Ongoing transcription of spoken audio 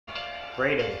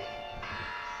Reuben.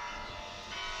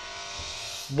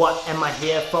 What am I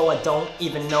here for? I don't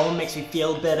even know. Makes me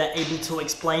feel better, able to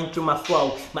explain through my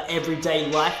flow. My everyday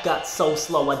life got so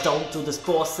slow. I don't do this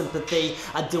for sympathy,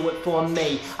 I do it for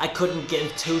me. I couldn't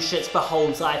give two shits for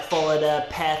hoes. I followed a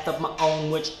path of my own,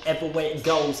 whichever way it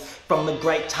goes. From the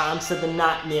great times to the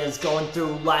nightmares, going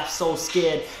through life so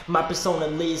scared. My persona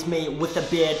leaves me with a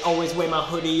beard, always wear my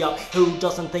hoodie up. Who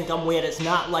doesn't think I'm weird? It's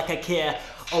not like I care.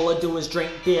 All I do is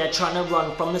drink beer, trying to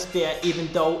run from this fear.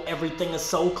 Even though everything is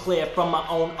so clear, from my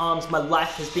own arms my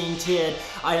life has been teared.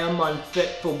 I am unfit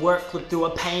for work, live through a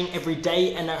pain every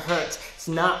day and it hurts. It's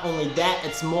not only that,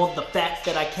 it's more the fact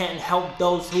that I can't help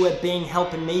those who have been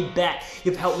helping me back.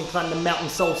 You've helped me climb the mountain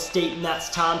so steep, and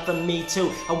that's time for me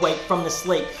to awake from the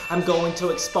sleep. I'm going to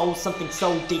expose something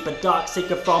so deep, a dark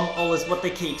secret from all is what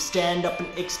they keep. Stand up and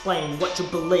explain what you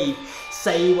believe.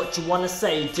 Say what you wanna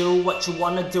say, do what you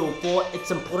wanna do, for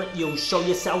it's important you show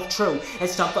yourself true.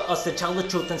 It's time for us to tell the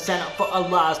truth and stand up for our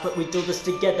lives, but we do this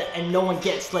together and no one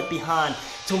gets left behind.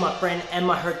 To my friend,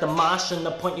 am I hurt the marsh and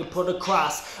the point you put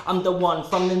across? I'm the one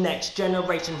from the next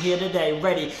generation here today,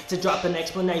 ready to drop an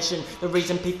explanation. The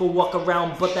reason people walk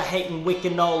around but they're hating, we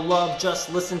can all love,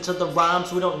 just listen to the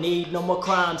rhymes. We don't need no more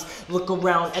crimes. Look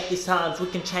around at these times, we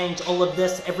can change all of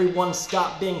this. Everyone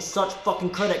stop being such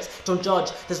fucking critics. Don't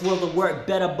judge, this world will work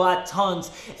better by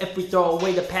tons if we throw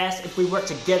away the past, if we work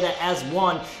together as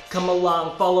one. Come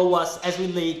along, follow us as we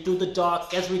lead through the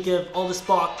dark, as we give all the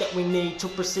spark that we need to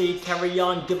proceed. Carry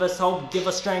on, give us hope, give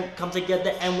us strength, come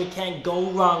together and we can't go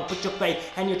wrong. Put your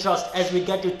faith and your trust as we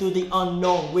guide you through the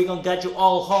unknown. We gon' guide you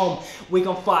all home. We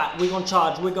gon' fight, we gon'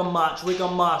 charge, we gon' march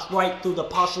right through the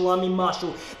partial army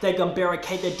marshal. They gon'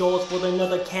 barricade the doors for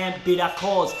another can't beat our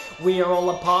cause. We are all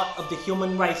a part of the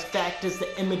human race. Fact is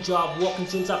the image of what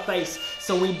consumes our face.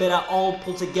 So we better all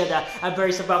pull together. Our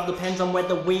very survival depends on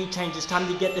whether we change. It's time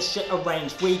to get this shit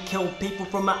arranged. We kill people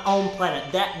from our own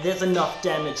planet. There's enough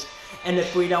damage. And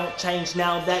if we don't change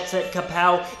now, that's it,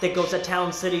 kapow. There goes our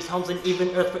towns, cities, homes, and even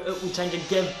earth, for it will change and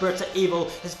give birth to evil.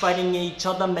 It's fighting each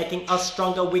other, making us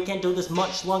stronger. We can't do this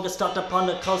much longer. Start to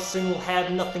ponder, cause soon we'll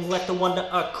have nothing left to wonder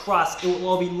across. It will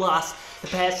all be lost. The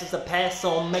past is the past,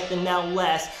 so make the now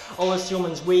last. All as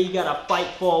humans, we gotta fight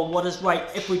for what is right.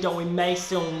 If we don't, we may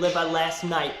soon live our last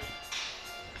night.